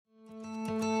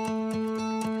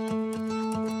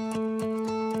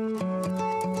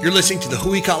You're listening to the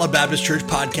Huikala Baptist Church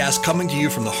podcast, coming to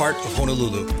you from the heart of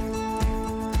Honolulu.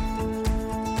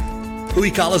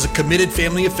 Huikala is a committed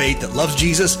family of faith that loves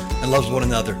Jesus and loves one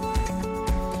another.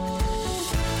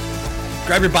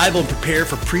 Grab your Bible and prepare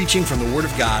for preaching from the Word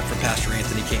of God from Pastor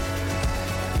Anthony King.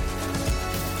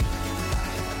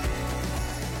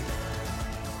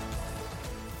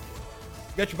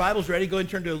 Got your Bibles ready? Go ahead and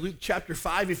turn to Luke chapter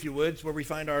 5, if you would. It's where we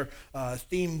find our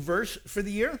theme verse for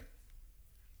the year.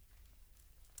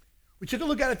 We took a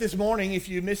look at it this morning. If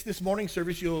you missed this morning's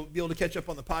service, you'll be able to catch up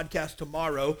on the podcast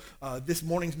tomorrow. This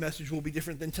morning's message will be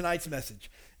different than tonight's message.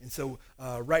 And so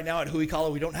right now at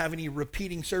Huikala, we don't have any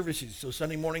repeating services. So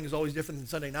Sunday morning is always different than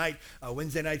Sunday night.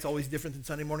 Wednesday night's always different than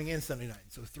Sunday morning and Sunday night.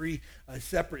 So three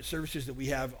separate services that we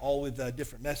have, all with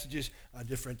different messages,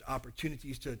 different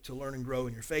opportunities to learn and grow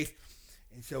in your faith.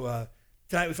 And so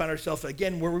tonight we find ourselves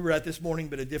again where we were at this morning,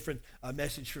 but a different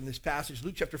message from this passage.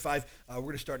 Luke chapter 5, we're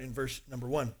going to start in verse number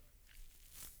 1.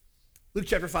 Luke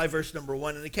chapter 5, verse number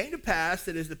 1. And it came to pass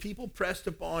that as the people pressed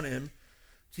upon him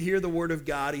to hear the word of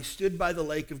God, he stood by the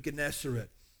lake of Gennesaret.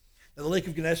 Now, the lake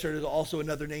of Gennesaret is also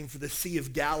another name for the Sea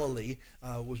of Galilee.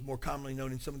 Was more commonly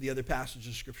known in some of the other passages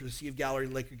of Scripture. The Sea of Galilee,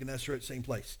 the lake of Gennesaret, same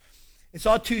place. And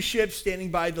saw two ships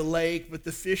standing by the lake, but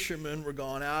the fishermen were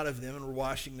gone out of them and were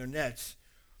washing their nets.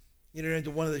 He entered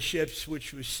into one of the ships,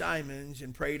 which was Simon's,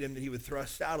 and prayed him that he would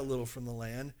thrust out a little from the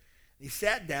land. And he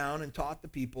sat down and taught the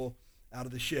people out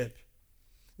of the ship.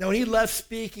 Now when he left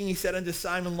speaking, he said unto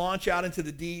Simon, Launch out into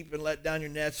the deep and let down your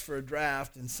nets for a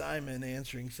draught. And Simon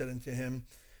answering said unto him,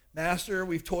 Master,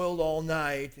 we've toiled all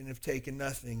night and have taken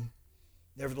nothing.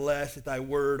 Nevertheless, at thy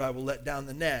word I will let down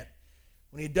the net.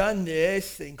 When he had done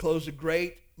this, they enclosed a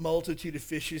great multitude of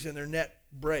fishes, and their net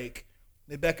brake.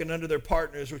 They beckoned unto their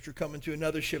partners, which were coming to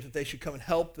another ship, that they should come and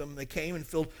help them. They came and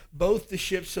filled both the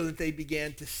ships so that they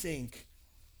began to sink.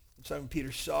 And Simon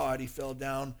Peter saw it. He fell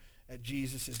down at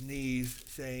Jesus' knees,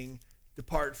 saying,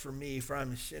 Depart from me, for I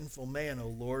am a sinful man, O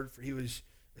Lord. For he was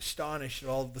astonished at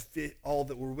all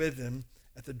that were with him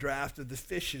at the draught of the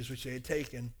fishes which they had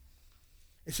taken.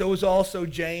 And so was also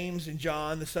James and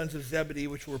John, the sons of Zebedee,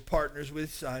 which were partners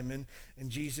with Simon. And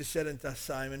Jesus said unto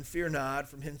Simon, Fear not,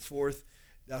 from henceforth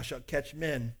thou shalt catch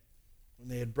men. When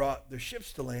they had brought their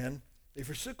ships to land, they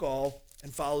forsook all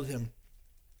and followed him.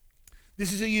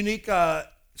 This is a unique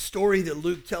story that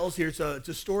Luke tells here. It's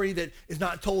a story that is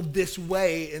not told this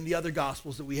way in the other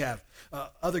Gospels that we have.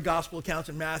 Other Gospel accounts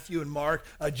in Matthew and Mark,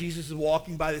 Jesus is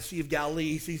walking by the Sea of Galilee.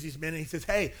 He sees these men and he says,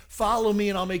 Hey, follow me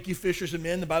and I'll make you fishers of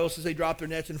men. The Bible says they dropped their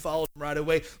nets and followed him right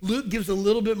away. Luke gives a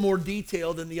little bit more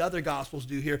detail than the other Gospels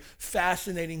do here.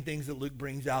 Fascinating things that Luke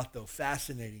brings out, though.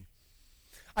 Fascinating.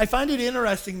 I find it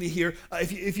interesting to hear,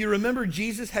 if you remember,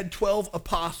 Jesus had 12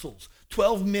 apostles,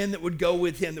 12 men that would go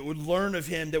with him, that would learn of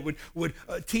him, that would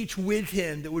teach with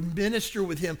him, that would minister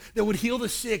with him, that would heal the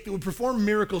sick, that would perform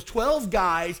miracles, 12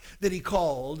 guys that he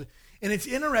called. And it's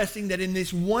interesting that in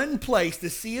this one place, the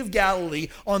Sea of Galilee,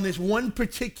 on this one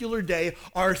particular day,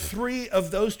 are 3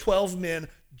 of those 12 men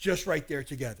just right there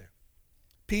together.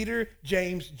 Peter,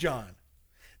 James, John.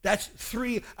 That's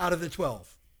 3 out of the 12.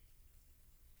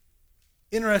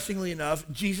 Interestingly enough,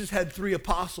 Jesus had 3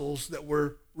 apostles that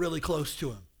were really close to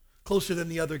him, closer than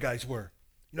the other guys were.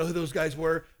 You know who those guys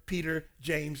were? Peter,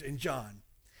 James, and John.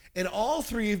 And all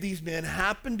 3 of these men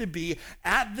happened to be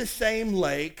at the same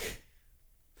lake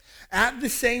at the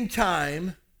same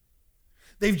time.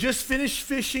 They've just finished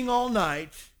fishing all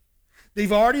night.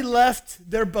 They've already left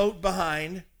their boat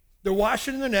behind. They're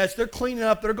washing their nets. They're cleaning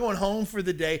up. They're going home for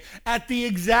the day at the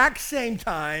exact same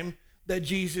time that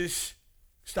Jesus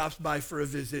stops by for a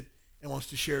visit and wants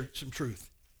to share some truth.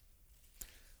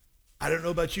 I don't know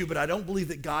about you, but I don't believe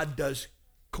that God does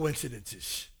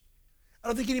coincidences. I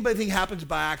don't think anything happens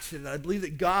by accident. I believe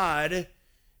that God,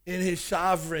 in his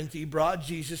sovereignty, brought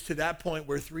Jesus to that point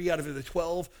where 3 out of the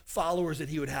 12 followers that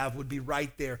he would have would be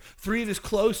right there. 3 of his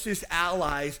closest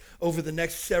allies over the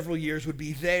next several years would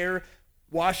be there,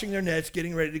 washing their nets,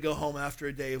 getting ready to go home after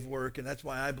a day of work. And that's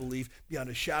why I believe, beyond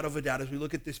a shadow of a doubt, as we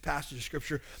look at this passage of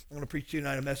Scripture, I'm going to preach to you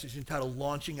tonight a message entitled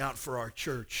Launching Out for Our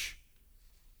Church.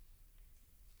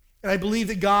 And I believe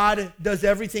that God does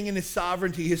everything in his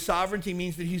sovereignty. His sovereignty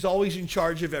means that he's always in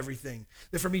charge of everything.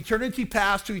 That from eternity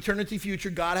past to eternity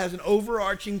future, God has an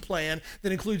overarching plan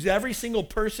that includes every single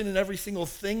person and every single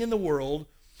thing in the world.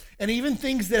 And even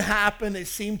things that happen that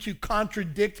seem to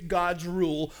contradict God's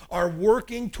rule are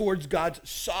working towards God's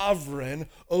sovereign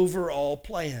overall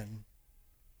plan.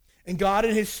 And God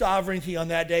in his sovereignty on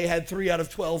that day had 3 out of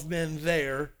 12 men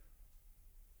there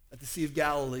at the Sea of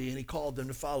Galilee, and he called them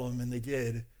to follow him, and they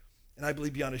did. And I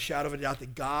believe beyond a shadow of a doubt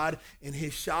that God in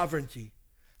his sovereignty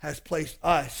has placed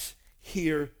us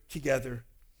here together.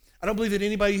 I don't believe that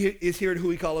anybody is here at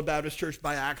Hui Kala Baptist Church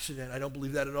by accident. I don't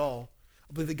believe that at all.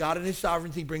 I believe that God in his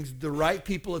sovereignty brings the right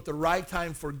people at the right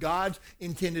time for God's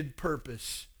intended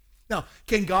purpose. Now,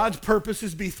 can God's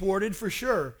purposes be thwarted? For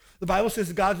sure. The Bible says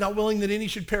that God's not willing that any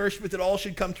should perish, but that all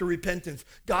should come to repentance.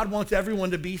 God wants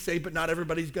everyone to be saved, but not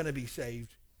everybody's going to be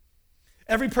saved.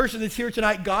 Every person that's here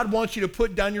tonight, God wants you to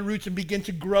put down your roots and begin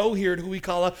to grow here at Hui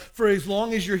Kala for as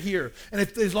long as you're here. And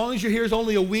if as long as you're here is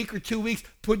only a week or 2 weeks,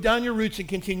 put down your roots and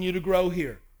continue to grow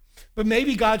here. But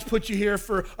maybe God's put you here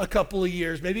for a couple of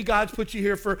years. Maybe God's put you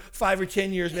here for 5 or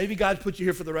 10 years. Maybe God's put you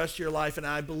here for the rest of your life. And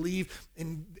I believe,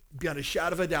 beyond a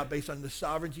shadow of a doubt, based on the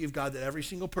sovereignty of God, that every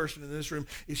single person in this room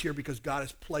is here because God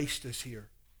has placed us here.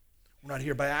 We're not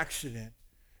here by accident.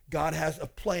 God has a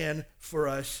plan for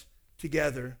us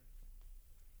together.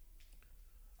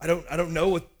 I don't know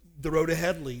what the road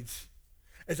ahead leads.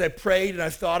 As I prayed and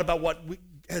I've thought about what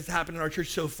has happened in our church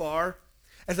so far,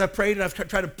 as I prayed and I've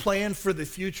tried to plan for the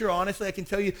future, honestly, I can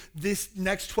tell you this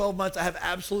next 12 months, I have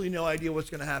absolutely no idea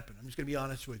what's going to happen. I'm just going to be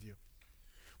honest with you.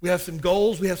 We have some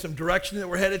goals. We have some direction that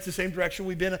we're headed. It's the same direction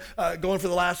we've been going for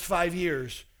the last 5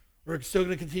 years. We're still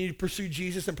going to continue to pursue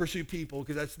Jesus and pursue people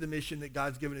because that's the mission that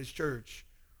God's given his church.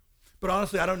 But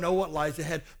honestly, I don't know what lies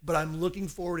ahead, but I'm looking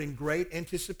forward in great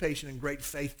anticipation and great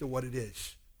faith to what it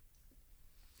is.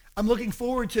 I'm looking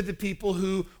forward to the people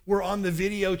who were on the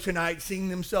video tonight seeing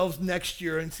themselves next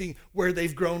year and seeing where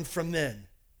they've grown from then.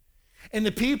 And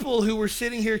the people who were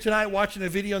sitting here tonight watching a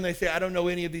video and they say, I don't know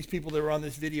any of these people that were on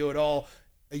this video at all,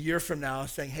 a year from now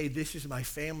saying, hey, this is my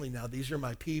family now. These are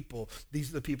my people. These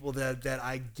are the people that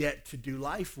I get to do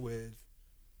life with.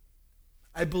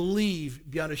 I believe,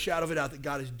 beyond a shadow of a doubt, that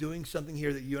God is doing something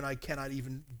here that you and I cannot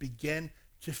even begin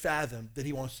to fathom that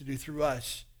he wants to do through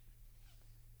us.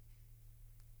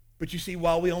 But you see,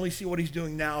 while we only see what he's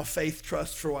doing now, faith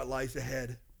trusts for what lies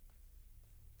ahead.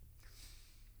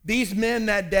 These men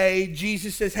that day,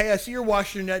 Jesus says, hey, I see you're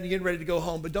washing your net and you're getting ready to go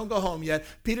home, but don't go home yet.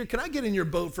 Peter, can I get in your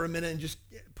boat for a minute and just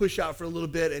push out for a little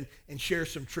bit and share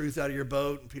some truth out of your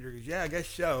boat? And Peter goes, yeah, I guess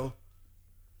so.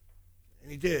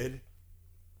 And he did.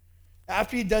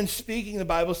 After he'd done speaking, the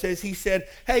Bible says, he said,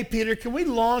 hey, Peter, can we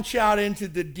launch out into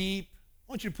the deep?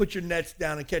 I want you to put your nets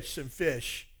down and catch some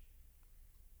fish.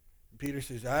 And Peter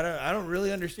says, I don't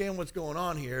really understand what's going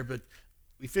on here, but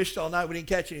we fished all night. We didn't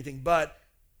catch anything. But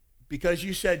because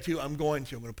you said to, I'm going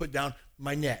to put down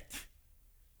my net.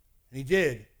 And he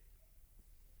did.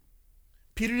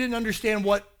 Peter didn't understand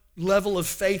what level of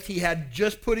faith he had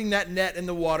just putting that net in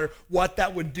the water, what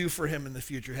that would do for him in the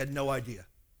future. He had no idea.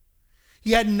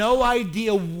 He had no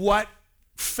idea what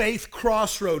faith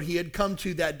crossroad he had come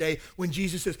to that day when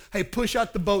Jesus says, hey, push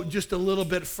out the boat just a little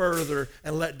bit further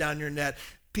and let down your net.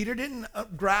 Peter didn't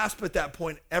grasp at that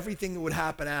point everything that would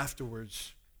happen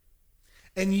afterwards.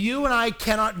 And you and I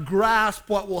cannot grasp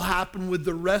what will happen with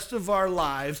the rest of our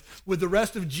lives, with the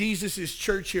rest of Jesus'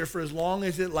 church here for as long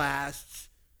as it lasts.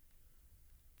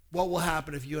 What will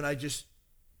happen if you and I just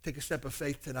take a step of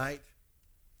faith tonight,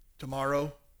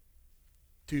 tomorrow,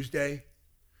 Tuesday,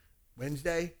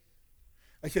 Wednesday?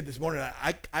 I said this morning,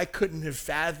 I couldn't have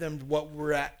fathomed what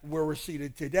we're at, where we're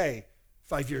seated today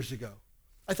 5 years ago.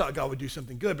 I thought God would do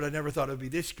something good, but I never thought it would be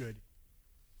this good.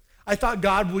 I thought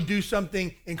God would do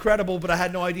something incredible, but I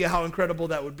had no idea how incredible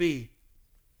that would be.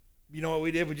 You know what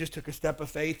we did? We just took a step of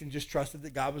faith and just trusted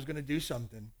that God was going to do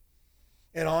something.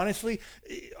 And honestly,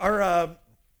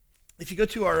 if you go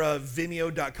to our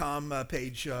Vimeo.com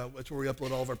page, that's where we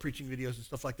upload all of our preaching videos and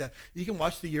stuff like that, you can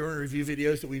watch the year in review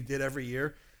videos that we did every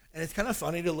year. And it's kind of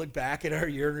funny to look back at our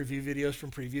year in review videos from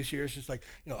previous years. It's like,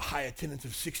 high attendance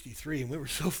of 63, and we were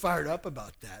so fired up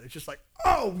about that. It's just like,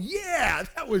 oh yeah,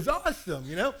 that was awesome,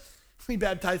 We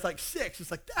baptized like 6.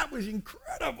 It's like, that was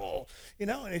incredible,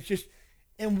 and it's just,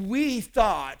 and we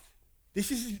thought,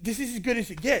 this is as good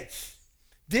as it gets.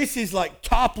 This is like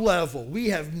top level.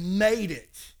 We have made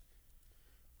it.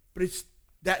 But it's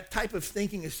that type of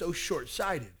thinking is so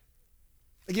short-sighted.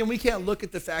 Again, we can't look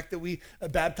at the fact that we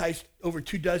baptized over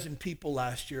 24 people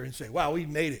last year and say, wow, we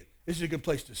made it. This is a good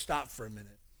place to stop for a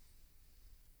minute.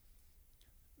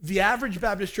 The average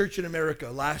Baptist church in America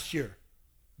last year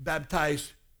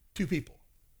baptized 2 people.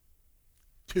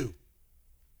 2.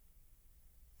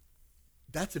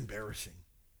 That's embarrassing.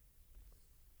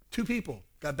 2 people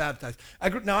got baptized. I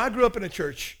grew up in a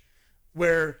church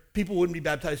where people wouldn't be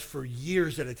baptized for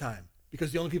years at a time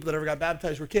because the only people that ever got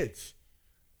baptized were kids.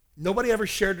 Nobody ever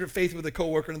shared their faith with a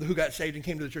coworker who got saved and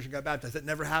came to the church and got baptized. That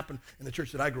never happened in the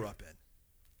church that I grew up in.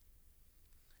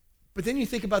 But then you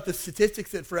think about the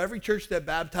statistics that for every church that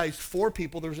baptized 4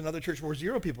 people, there was another church where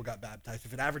 0 people got baptized,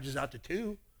 if it averages out to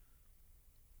 2.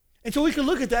 And so we can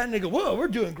look at that and they go, whoa, we're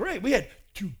doing great. We had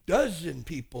 24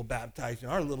 people baptized in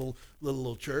our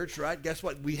little church, right? Guess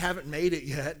what? We haven't made it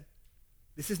yet.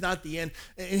 This is not the end.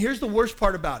 And here's the worst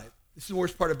part about it. This is the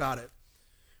worst part about it.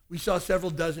 We saw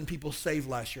several dozen people saved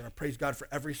last year. And I praise God for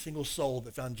every single soul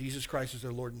that found Jesus Christ as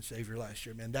their Lord and Savior last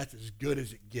year. Man, that's as good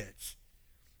as it gets.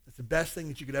 That's the best thing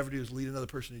that you could ever do is lead another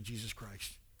person to Jesus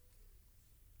Christ.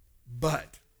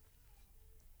 But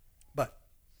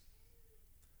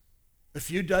a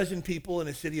few dozen people in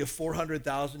a city of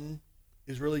 400,000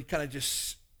 is really kind of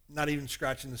just not even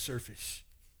scratching the surface.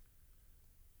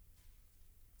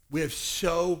 We have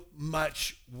so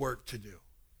much work to do.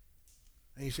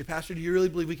 And you say, Pastor, do you really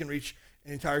believe we can reach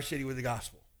an entire city with the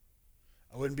gospel?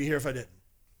 I wouldn't be here if I didn't.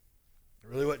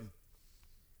 I really wouldn't.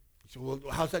 So, well,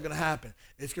 how's that going to happen?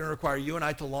 It's going to require you and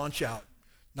I to launch out.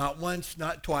 Not once,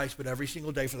 not twice, but every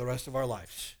single day for the rest of our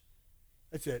lives.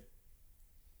 That's it.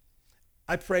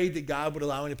 I prayed that God would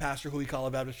allow me to pastor Hui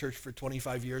Kala Baptist Church for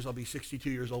 25 years. I'll be 62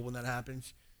 years old when that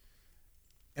happens.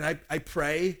 And I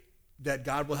pray that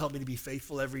God will help me to be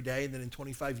faithful every day, and that in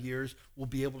 25 years, we'll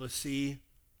be able to see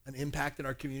an impact in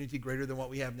our community greater than what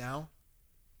we have now.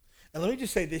 And let me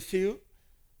just say this to you.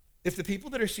 If the people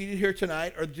that are seated here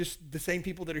tonight are just the same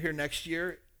people that are here next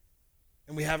year,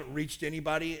 and we haven't reached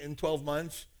anybody in 12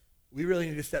 months, we really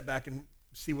need to step back and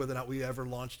see whether or not we ever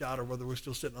launched out or whether we're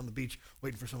still sitting on the beach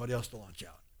waiting for somebody else to launch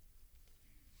out.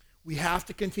 We have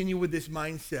to continue with this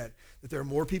mindset that there are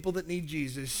more people that need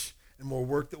Jesus and more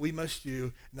work that we must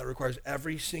do, and that requires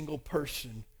every single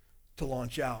person to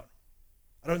launch out.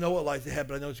 I don't know what lies ahead,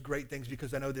 but I know it's great things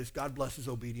because I know this. God blesses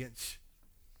obedience.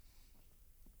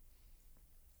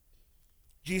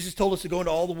 Jesus told us to go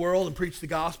into all the world and preach the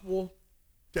gospel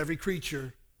to every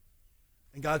creature,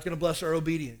 and God's going to bless our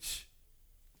obedience.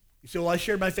 You say, well, I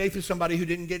shared my faith with somebody who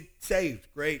didn't get saved.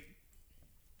 Great.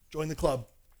 Join the club.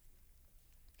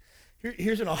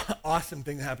 Here's an awesome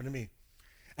thing that happened to me.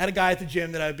 I had a guy at the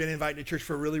gym that I've been inviting to church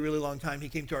for a really, really long time. He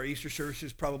came to our Easter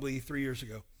services probably 3 years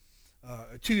ago.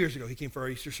 2 years ago, he came for our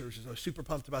Easter services. I was super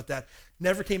pumped about that.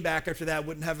 Never came back after that.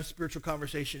 Wouldn't have a spiritual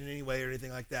conversation in any way or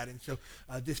anything like that. And so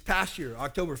this past year,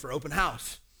 October, for open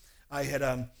house, I had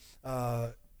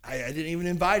I didn't even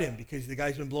invite him because the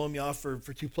guy's been blowing me off for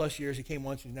 2+ years. He came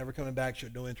once, he's never coming back,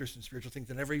 showed no interest in spiritual things.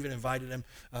 I never even invited him.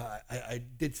 I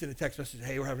did send a text message,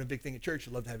 hey, we're having a big thing at church.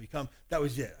 I'd love to have you come. That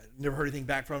was it. I never heard anything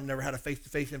back from him, never had a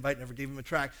face-to-face invite, never gave him a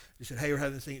tract. Just said, hey, we're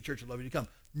having this thing at church. I'd love you to come.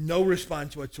 No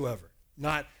response whatsoever.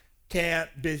 Not can't,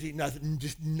 busy, nothing,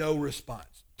 just no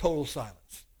response. Total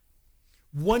silence.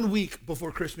 1 week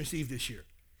before Christmas Eve this year,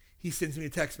 he sends me a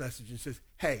text message and says,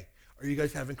 hey, are you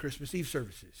guys having Christmas Eve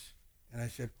services? And I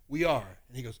said, we are.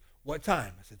 And he goes, what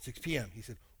time? I said, 6 p.m. He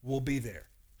said, we'll be there.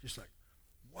 Just like,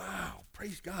 wow,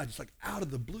 praise God. Just like out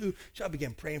of the blue. So I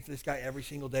began praying for this guy every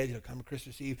single day that he'll come to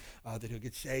Christmas Eve, that he'll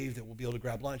get saved, that we'll be able to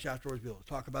grab lunch afterwards, be able to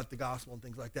talk about the gospel and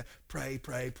things like that. Pray,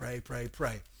 pray, pray, pray,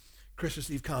 pray.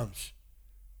 Christmas Eve comes.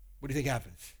 What do you think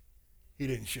happens? He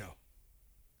didn't show.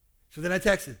 So then I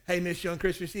texted, hey, missed you on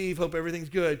Christmas Eve. Hope everything's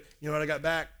good. You know what I got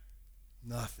back?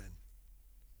 Nothing.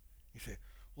 You say,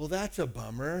 well, that's a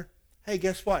bummer. Hey,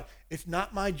 guess what? It's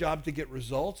not my job to get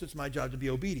results. It's my job to be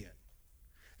obedient.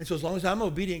 And so as long as I'm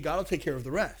obedient, God will take care of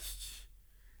the rest.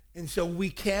 And so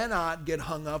we cannot get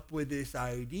hung up with this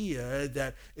idea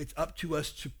that it's up to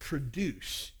us to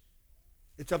produce.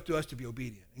 It's up to us to be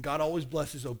obedient. And God always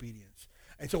blesses obedience.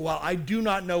 And so while I do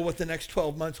not know what the next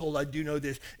 12 months hold, I do know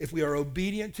this. If we are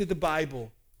obedient to the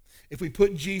Bible, if we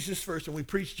put Jesus first and we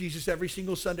preach Jesus every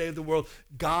single Sunday of the world,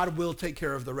 God will take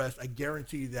care of the rest. I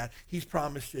guarantee you that. He's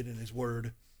promised it in his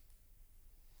word.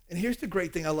 And here's the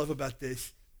great thing I love about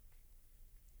this.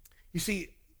 You see,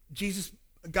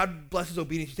 God blesses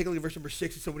obedience. You take a look at verse number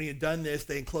 6. It said, when he had done this,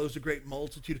 they enclosed a great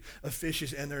multitude of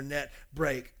fishes and their net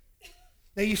brake.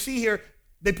 Now you see here,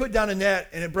 they put down a net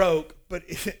and it broke, but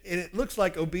it looks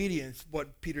like obedience,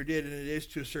 what Peter did, and it is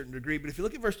to a certain degree. But if you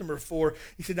look at verse number 4,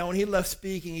 he said, now when he left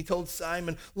speaking, he told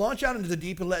Simon, launch out into the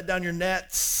deep and let down your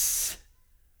nets,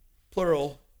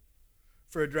 plural,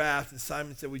 for a draft. And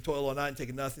Simon said, we toil all night and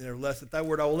take nothing, nevertheless, at thy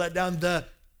word I will let down the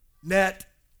net,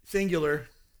 singular.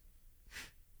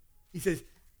 He says,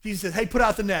 Jesus says, hey, put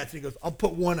out the nets. And he goes, I'll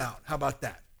put one out. How about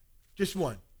that? Just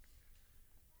one.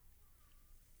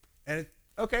 And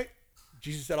okay.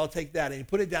 Jesus said, I'll take that. And he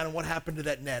put it down, and what happened to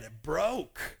that net? It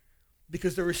broke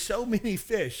because there were so many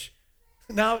fish.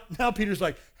 Now Peter's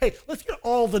like, hey, let's get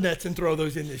all the nets and throw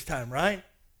those in this time, right?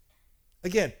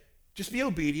 Again, just be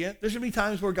obedient. There's going to be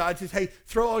times where God says, hey,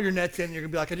 throw all your nets in. And you're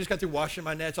going to be like, I just got through washing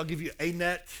my nets. I'll give you a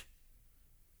net.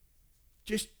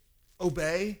 Just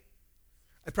obey.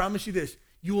 I promise you this.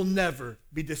 You will never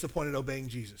be disappointed obeying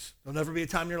Jesus. There'll never be a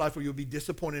time in your life where you'll be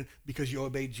disappointed because you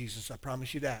obeyed Jesus. I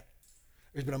promise you that.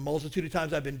 There's been a multitude of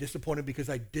times I've been disappointed because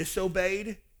I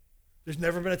disobeyed. There's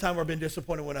never been a time where I've been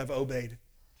disappointed when I've obeyed.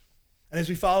 And as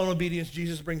we follow in obedience,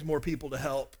 Jesus brings more people to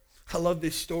help. I love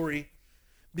this story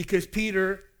because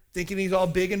Peter, thinking he's all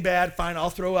big and bad, fine, I'll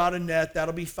throw out a net,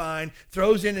 that'll be fine,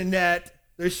 throws in a net.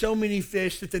 There's so many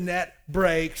fish that the net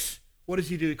breaks. What does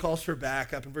he do? He calls for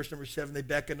backup. In verse number 7, they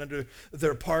beckoned unto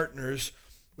their partners,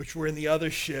 which were in the other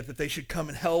ship, that they should come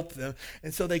and help them.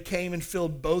 And so they came and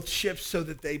filled both ships so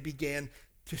that they began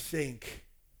to sink.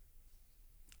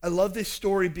 I love this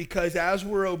story because as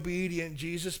we're obedient,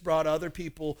 Jesus brought other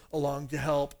people along to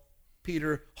help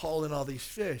Peter haul in all these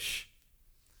fish.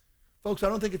 Folks, I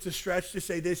don't think it's a stretch to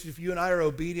say this. If you and I are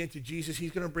obedient to Jesus,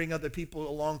 he's going to bring other people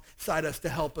alongside us to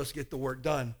help us get the work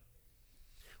done.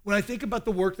 When I think about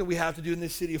the work that we have to do in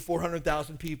this city of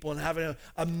 400,000 people and having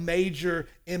a major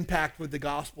impact with the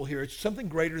gospel here, it's something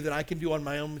greater than I can do on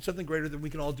my own. It's something greater than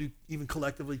we can all do even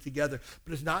collectively together.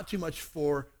 But it's not too much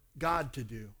for God to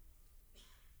do.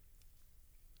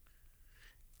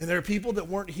 And there are people that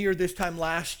weren't here this time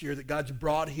last year that God's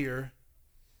brought here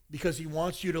because he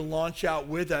wants you to launch out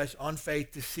with us on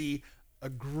faith to see a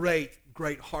great,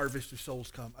 great harvest of souls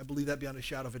come. I believe that beyond a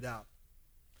shadow of a doubt.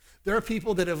 There are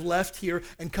people that have left here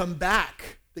and come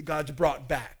back that God's brought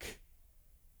back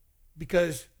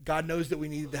because God knows that we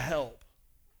need the help.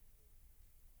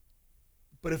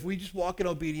 But if we just walk in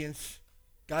obedience,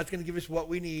 God's going to give us what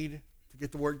we need to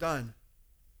get the work done.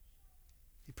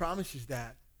 He promises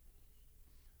that.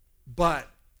 But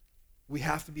we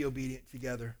have to be obedient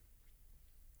together.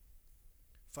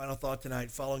 Final thought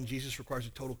tonight, following Jesus requires a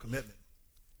total commitment.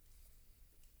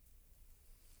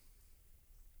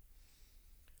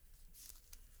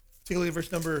 Take a look at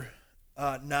verse number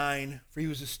 9. For he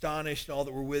was astonished, and all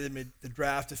that were with him at the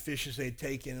draught of fishes they had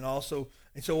taken, and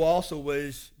so also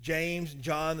was James and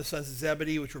John, the sons of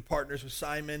Zebedee, which were partners with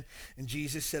Simon. And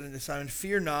Jesus said unto Simon,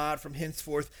 Fear not, from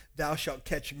henceforth thou shalt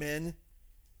catch men.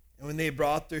 And when they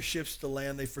brought their ships to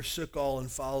land, they forsook all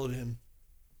and followed him.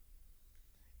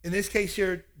 In this case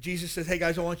here, Jesus says, hey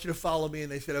guys, I want you to follow me.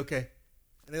 And they said, okay.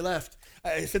 And they left.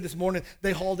 I said this morning,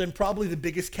 they hauled in probably the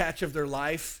biggest catch of their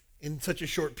life in such a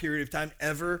short period of time,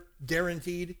 ever,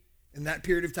 guaranteed. In that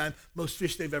period of time, most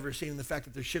fish they've ever seen, and the fact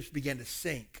that their ships began to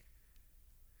sink.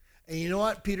 And you know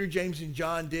what Peter, James, and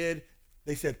John did?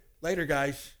 They said, later,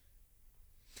 guys.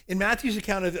 In Matthew's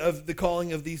account of the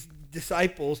calling of these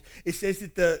disciples, it says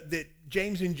that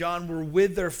James and John were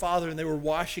with their father, and they were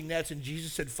washing nets, and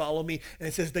Jesus said, follow me. And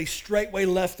it says they straightway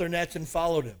left their nets and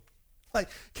followed him. Like,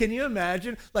 can you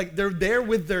imagine? Like, they're there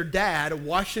with their dad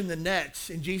washing the nets,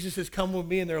 and Jesus says, come with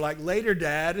me. And they're like, later,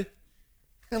 Dad.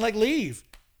 And like, leave.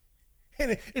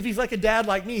 And if he's like a dad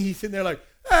like me, he's sitting there like,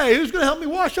 hey, who's going to help me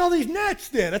wash all these nets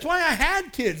then? That's why I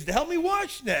had kids, to help me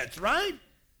wash nets, right?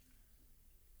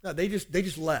 No, they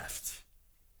just left.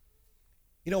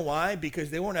 You know why? Because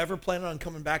they weren't ever planning on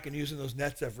coming back and using those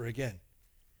nets ever again.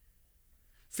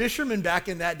 Fishermen back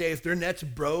in that day, if their nets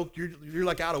broke, you're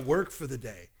like out of work for the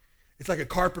day. It's like a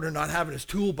carpenter not having his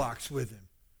toolbox with him.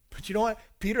 But you know what?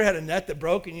 Peter had a net that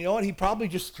broke, and you know what? He probably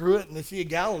just threw it in the Sea of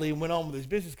Galilee and went on with his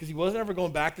business because he wasn't ever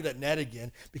going back to that net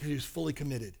again because he was fully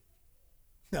committed.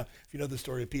 Now, if you know the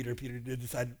story of Peter, Peter did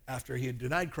decide after he had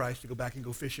denied Christ to go back and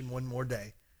go fishing one more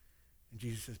day. And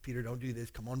Jesus says, Peter, don't do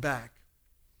this. Come on back.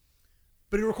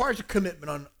 But it requires a commitment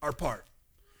on our part.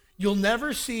 You'll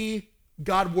never see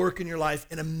God work in your life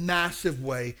in a massive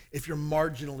way if you're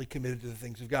marginally committed to the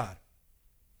things of God.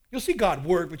 You'll see God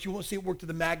work, but you won't see it work to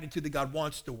the magnitude that God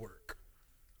wants to work.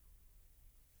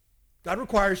 God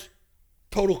requires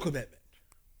total commitment.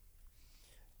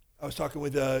 I was talking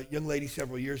with a young lady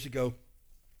several years ago.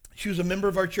 She was a member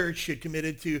of our church. She had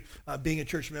committed to being a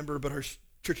church member, but her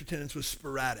church attendance was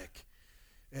sporadic.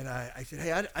 And I said,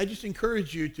 hey, I just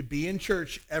encourage you to be in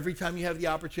church every time you have the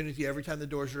opportunity, every time the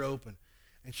doors are open.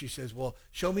 And she says, well,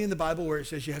 show me in the Bible where it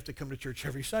says you have to come to church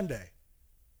every Sunday.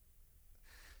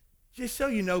 Just so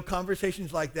you know,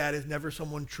 conversations like that is never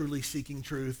someone truly seeking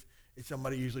truth. It's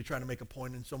somebody usually trying to make a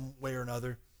point in some way or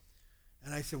another.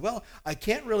 And I said, well, I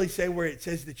can't really say where it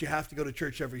says that you have to go to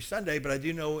church every Sunday, but I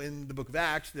do know in the book of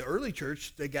Acts, the early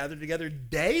church, they gathered together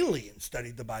daily and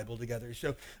studied the Bible together.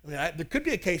 So, I mean, there could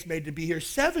be a case made to be here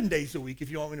 7 days a week. If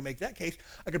you want me to make that case,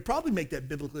 I could probably make that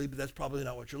biblically, but that's probably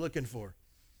not what you're looking for.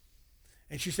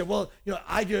 And she said, well, you know,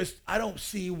 I don't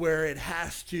see where it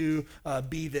has to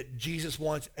be that Jesus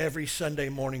wants every Sunday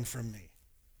morning from me.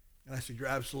 And I said, you're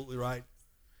absolutely right.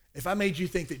 If I made you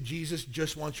think that Jesus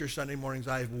just wants your Sunday mornings,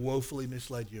 I have woefully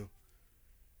misled you.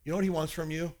 You know what he wants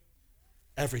from you?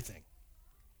 Everything.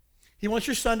 He wants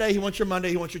your Sunday, he wants your Monday,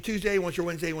 he wants your Tuesday, he wants your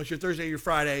Wednesday, he wants your Thursday, your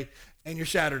Friday, and your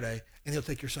Saturday, and he'll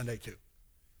take your Sunday too.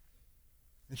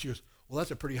 And she goes, well,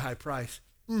 that's a pretty high price.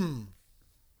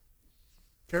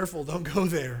 Careful, don't go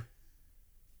there.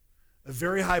 A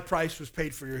very high price was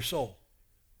paid for your soul.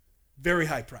 Very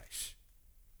high price.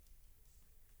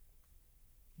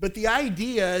 But the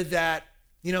idea that,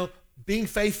 being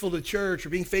faithful to church or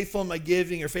being faithful in my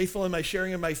giving or faithful in my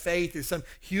sharing of my faith is some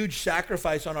huge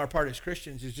sacrifice on our part as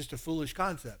Christians is just a foolish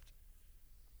concept.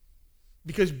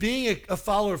 Because being a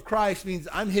follower of Christ means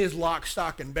I'm his lock,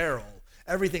 stock, and barrel.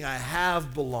 Everything I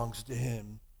have belongs to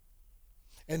him.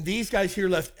 And these guys here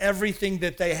left everything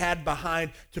that they had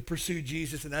behind to pursue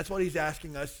Jesus, and that's what he's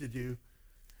asking us to do.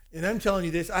 And I'm telling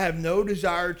you this, I have no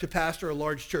desire to pastor a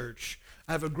large church.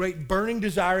 I have a great burning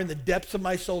desire in the depths of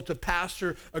my soul to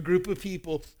pastor a group of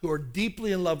people who are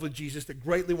deeply in love with Jesus, that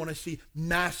greatly want to see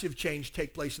massive change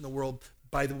take place in the world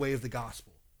by the way of the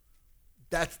gospel.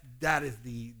 That is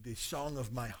the song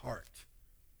of my heart.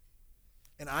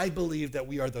 And I believe that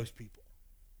we are those people.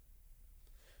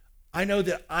 I know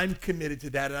that I'm committed to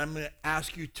that, and I'm going to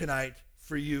ask you tonight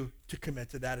for you to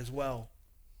commit to that as well.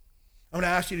 I'm going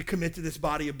to ask you to commit to this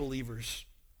body of believers.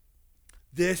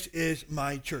 This is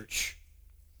my church.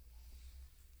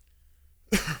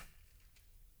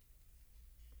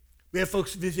 We have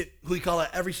folks visit Who We Call It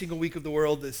every single week of the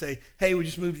world that say, hey, we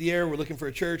just moved here. We're looking for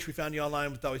a church. We found you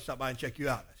online. We thought we'd stop by and check you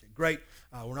out. I say, great.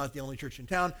 We're not the only church in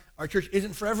town. Our church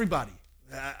isn't for everybody.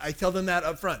 I tell them that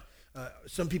up front.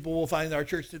 Some people will find our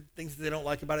church things that they don't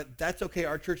like about it. That's okay.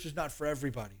 Our church is not for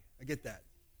everybody. I get that.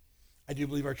 I do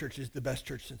believe our church is the best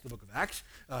church since the book of Acts.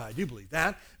 I do believe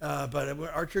that. But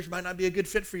our church might not be a good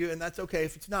fit for you, and that's okay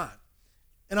if it's not.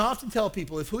 And I often tell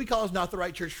people, if Who We Call is not the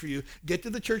right church for you, get to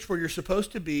the church where you're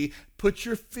supposed to be, put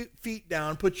your feet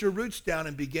down, put your roots down,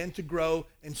 and begin to grow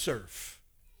and serve.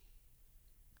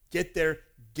 Get there,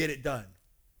 get it done.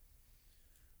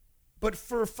 But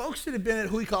for folks that have been at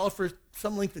Who We Call for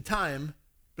some length of time,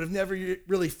 but have never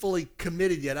really fully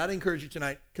committed yet, I'd encourage you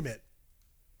tonight, commit.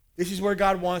 This is where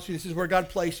God wants me. This is where God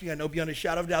placed me. I know beyond a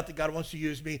shadow of doubt that God wants to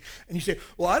use me. And you say,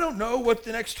 well, I don't know what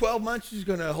the next 12 months is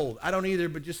going to hold. I don't either,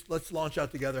 but just let's launch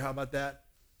out together. How about that?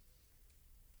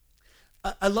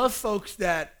 I love folks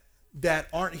that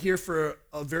aren't here for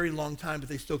a very long time, but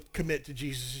they still commit to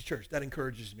Jesus' church. That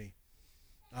encourages me.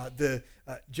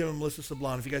 Jim and Melissa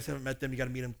Sablon, if you guys haven't met them, you got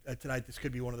to meet them tonight. This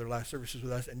could be one of their last services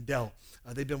with us. And Dell,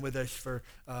 they've been with us for,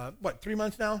 3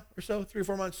 months now or so? 3 or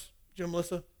 4 months, Jim and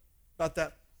Melissa? About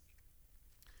that.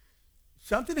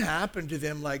 Something happened to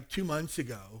them like 2 months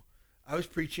ago. I was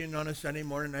preaching on a Sunday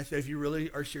morning, and I said, if you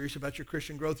really are serious about your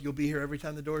Christian growth, you'll be here every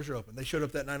time the doors are open. They showed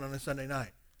up that night on a Sunday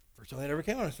night. First time they ever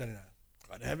came on a Sunday night.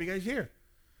 Glad to have you guys here.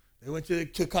 They went to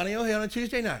Kaneohe on a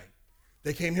Tuesday night.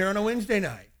 They came here on a Wednesday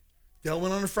night. Dell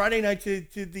went on a Friday night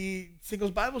to the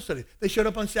Singles Bible study. They showed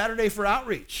up on Saturday for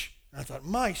outreach. And I thought,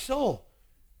 my soul.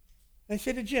 And I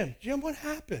said to Jim, what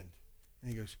happened?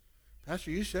 And he goes,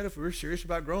 Pastor, you said if we were serious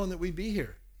about growing that we'd be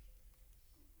here.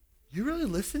 You really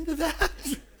listen to that?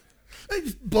 It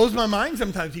just blows my mind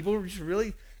sometimes. People just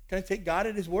really kind of take God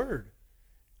at his word.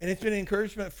 And it's been an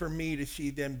encouragement for me to see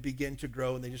them begin to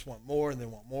grow, and they just want more, and they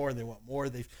want more, and they want more.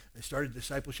 They started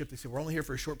discipleship. They said, we're only here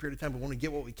for a short period of time, but we want to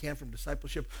get what we can from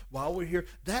discipleship while we're here.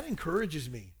 That encourages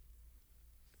me.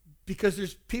 Because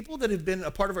there's people that have been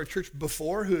a part of our church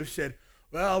before who have said,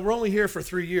 well, we're only here for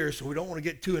 3 years, so we don't want to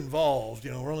get too involved.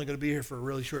 We're only going to be here for a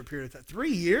really short period of time. 3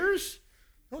 years?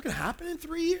 You know what can happen in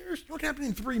 3 years? You know what can happen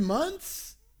in 3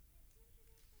 months?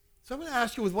 So I'm going to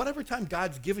ask you, with whatever time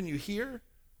God's given you here,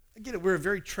 I get it, we're a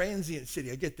very transient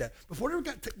city, I get that. But for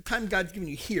whatever time God's given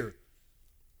you here,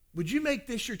 would you make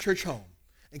this your church home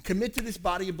and commit to this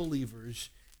body of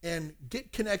believers and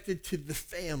get connected to the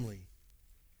family?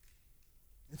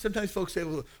 And sometimes folks say,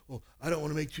 well, I don't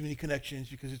want to make too many connections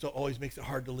because it always makes it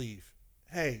hard to leave.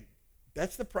 Hey,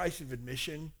 that's the price of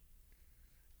admission.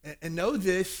 And know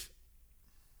this,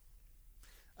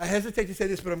 I hesitate to say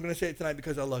this, but I'm going to say it tonight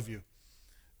because I love you.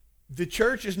 The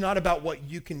church is not about what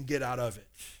you can get out of it.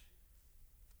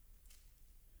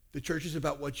 The church is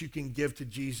about what you can give to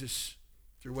Jesus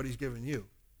through what he's given you.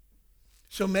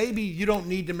 So maybe you don't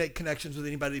need to make connections with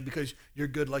anybody because you're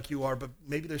good like you are, but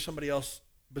maybe there's somebody else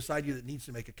beside you that needs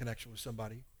to make a connection with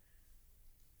somebody.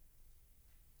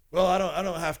 Well, I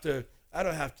don't have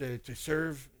to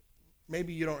serve.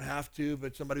 Maybe you don't have to,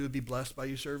 but somebody would be blessed by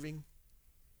you serving.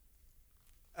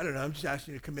 I don't know. I'm just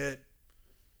asking you to commit.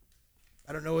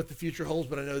 I don't know what the future holds,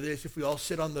 but I know this. If we all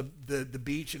sit on the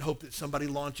beach and hope that somebody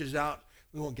launches out,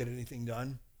 we won't get anything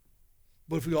done.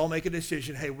 But if we all make a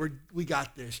decision, hey, we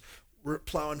got this. We're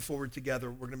plowing forward together.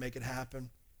 We're going to make it happen.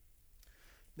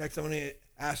 Next, I'm going to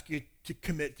ask you to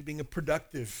commit to being a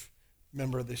productive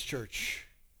member of this church.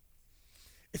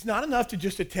 It's not enough to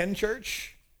just attend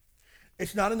church.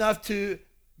 It's not enough to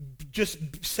just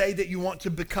say that you want to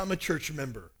become a church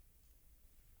member.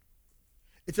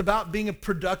 It's about being a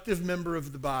productive member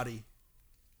of the body.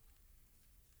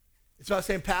 It's about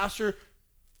saying, Pastor,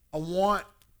 I want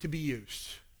to be used.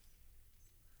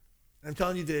 And I'm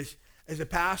telling you this, as a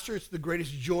pastor, it's the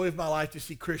greatest joy of my life to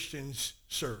see Christians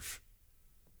serve.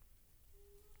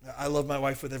 I love my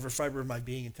wife with every fiber of my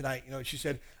being. And tonight, she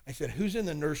said, I said, who's in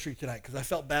the nursery tonight? Because I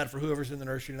felt bad for whoever's in the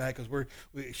nursery tonight because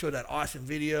we showed that awesome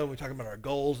video. We're talking about our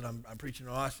goals, and I'm preaching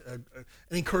an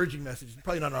encouraging message.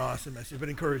 Probably not an awesome message, but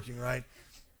encouraging, right?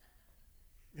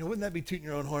 Wouldn't that be tooting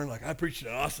your own horn? Like, I preached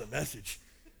an awesome message.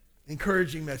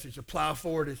 Encouraging message, to plow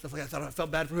forward and stuff like that. I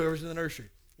felt bad for whoever's in the nursery.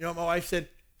 You know what my wife said?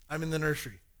 I'm in the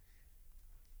nursery.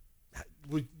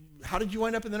 How did you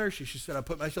wind up in the nursery? She said, I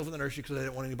put myself in the nursery because I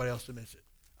didn't want anybody else to miss it.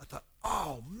 I thought,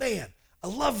 oh, man, I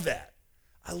love that.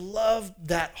 I love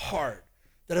that heart,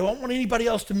 that I don't want anybody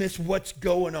else to miss what's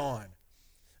going on.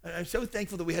 And I'm so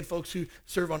thankful that we had folks who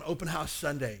serve on Open House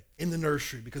Sunday in the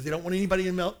nursery because they don't want anybody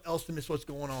else to miss what's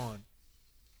going on.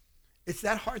 It's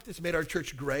that heart that's made our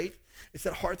church great. It's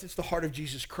that heart that's the heart of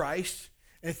Jesus Christ.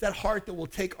 And it's that heart that will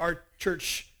take our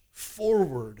church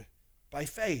forward by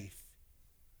faith.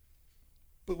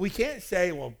 But we can't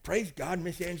say, well, praise God,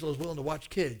 Miss Angela's willing to watch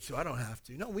kids, so I don't have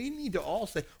to. No, we need to all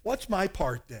say, what's my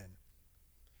part then?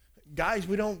 Guys,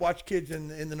 we don't watch kids in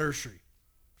the nursery.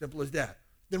 Simple as that.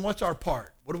 Then what's our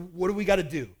part? What do we got to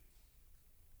do?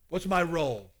 What's my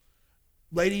role?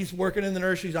 Ladies, working in the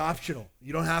nursery is optional.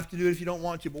 You don't have to do it if you don't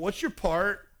want to. But what's your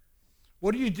part?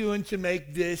 What are you doing to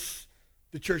make this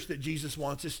the church that Jesus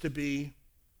wants us to be?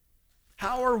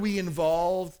 How are we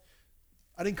involved?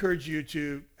 I'd encourage you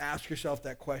to ask yourself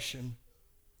that question.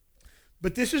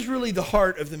 But this is really the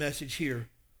heart of the message here.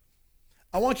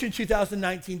 I want you in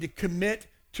 2019 to commit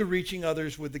to reaching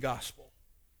others with the gospel.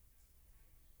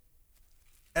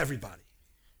 Everybody.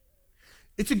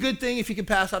 It's a good thing if you can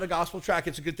pass out a gospel tract.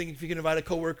 It's a good thing if you can invite a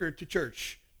coworker to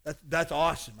church. That's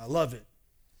awesome. I love it.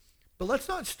 But let's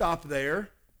not stop there,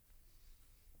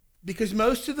 because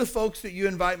most of the folks that you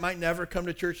invite might never come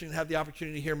to church and have the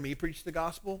opportunity to hear me preach the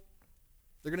gospel.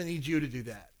 They're going to need you to do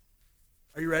that.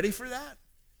 Are you ready for that?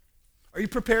 Are you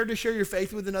prepared to share your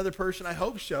faith with another person? I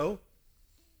hope so.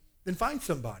 Then find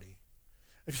somebody.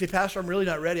 If you say, Pastor, I'm really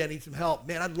not ready, I need some help.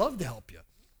 Man, I'd love to help you.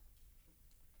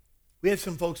 We have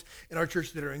some folks in our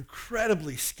church that are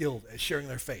incredibly skilled at sharing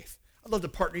their faith. I'd love to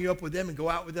partner you up with them and go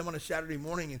out with them on a Saturday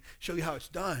morning and show you how it's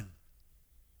done.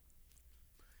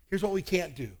 Here's what we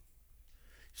can't do.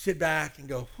 Sit back and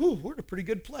go, we're in a pretty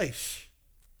good place.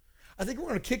 I think we're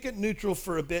going to kick it neutral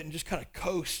for a bit and just kind of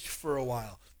coast for a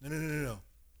while. No.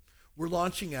 We're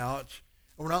launching out,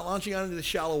 and we're not launching out into the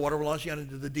shallow water. We're launching out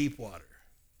into the deep water.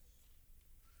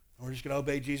 And we're just going to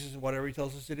obey Jesus and whatever he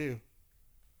tells us to do. And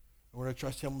we're going to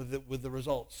trust him with the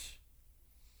results.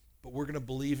 But we're going to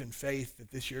believe in faith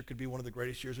that this year could be one of the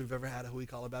greatest years we've ever had at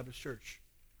Huikala Baptist Church.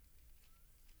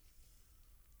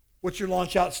 What's your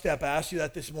launch out step? I asked you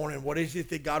that this morning. What is it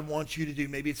that God wants you to do?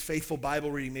 Maybe it's faithful Bible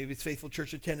reading. Maybe it's faithful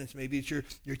church attendance. Maybe it's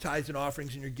your tithes and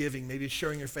offerings and your giving. Maybe it's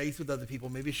sharing your faith with other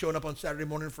people. Maybe it's showing up on Saturday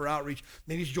morning for outreach.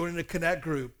 Maybe it's joining a connect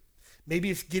group.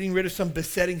 Maybe it's getting rid of some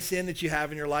besetting sin that you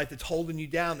have in your life that's holding you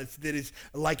down, that is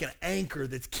like an anchor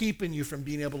that's keeping you from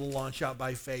being able to launch out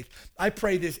by faith. I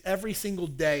pray this every single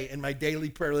day in my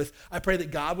daily prayer list. I pray that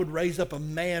God would raise up a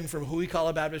man from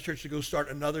Huikala Baptist Church to go start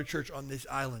another church on this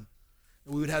island.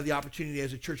 And we would have the opportunity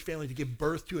as a church family to give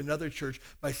birth to another church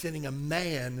by sending a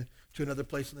man to another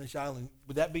place on this island.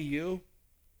 Would that be you?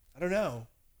 I don't know.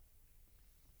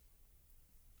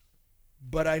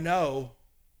 But I know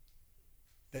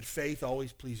that faith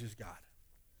always pleases God.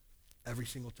 Every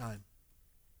single time.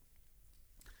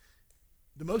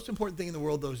 The most important thing in the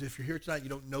world, though, is if you're here tonight, you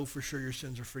don't know for sure your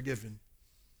sins are forgiven.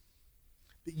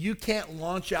 That you can't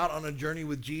launch out on a journey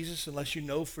with Jesus unless you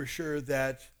know for sure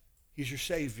that he's your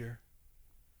Savior.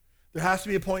 There has to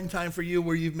be a point in time for you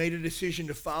where you've made a decision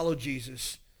to follow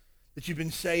Jesus, that you've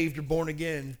been saved or born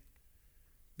again.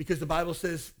 Because the Bible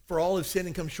says, for all have sinned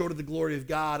and come short of the glory of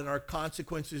God, and our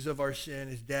consequences of our sin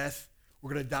is death.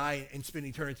 We're going to die and spend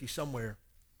eternity somewhere.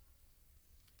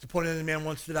 It's appointed that a man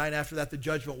wants to die, and after that, the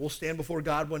judgment. We'll stand before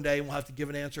God one day, and we'll have to give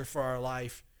an answer for our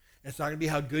life. And it's not going to be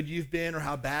how good you've been or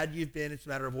how bad you've been. It's a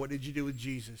matter of what did you do with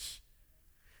Jesus.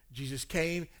 Jesus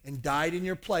came and died in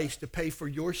your place to pay for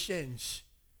your sins.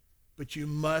 But you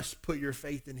must put your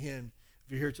faith in him.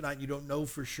 If you're here tonight and you don't know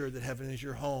for sure that heaven is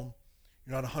your home,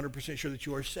 you're not 100% sure that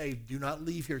you are saved, do not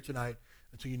leave here tonight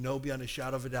until you know beyond a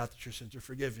shadow of a doubt that your sins are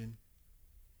forgiven.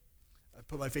 I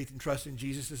put my faith and trust in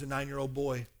Jesus as a 9-year-old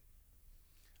boy.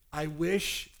 I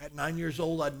wish at 9 years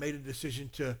old I'd made a decision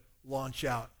to launch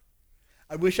out.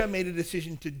 I wish I made a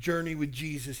decision to journey with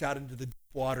Jesus out into the deep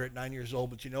water at 9 years old.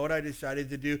 But you know what I decided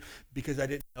to do because I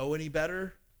didn't know any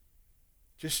better?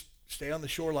 Just stay on the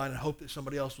shoreline and hope that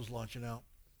somebody else was launching out.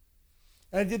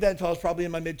 And I did that until I was probably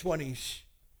in my mid-20s.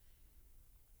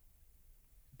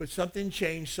 But something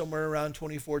changed somewhere around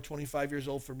 24, 25 years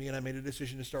old for me, and I made a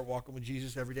decision to start walking with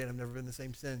Jesus every day, and I've never been the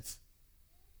same since.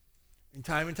 And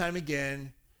time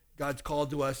again, God's called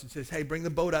to us and says, hey, bring the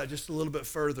boat out just a little bit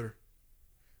further.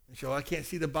 And so I can't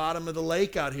see the bottom of the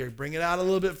lake out here. Bring it out a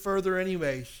little bit further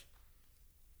anyways.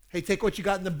 Hey, take what you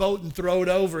got in the boat and throw it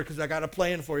over because I got a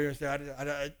plan for you. And say,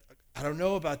 I don't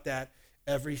know about that.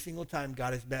 Every single time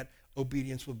God has met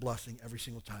obedience with blessing, every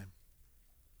single time.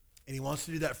 And he wants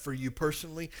to do that for you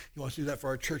personally. He wants to do that for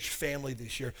our church family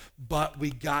this year. But we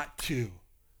got to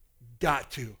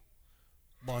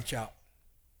launch out.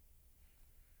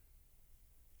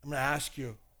 I'm going to ask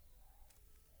you,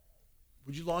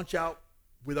 would you launch out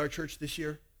with our church this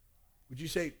year? Would you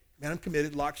say, man, I'm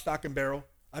committed, lock, stock, and barrel.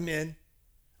 I'm in.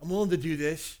 I'm willing to do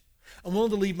this. I'm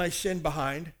willing to leave my sin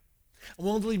behind. I'm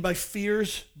willing to leave my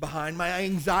fears behind, my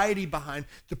anxiety behind,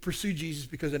 to pursue Jesus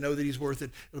because I know that he's worth it.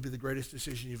 It'll be the greatest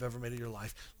decision you've ever made in your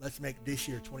life. Let's make this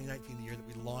year, 2019, the year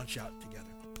that we launch out together.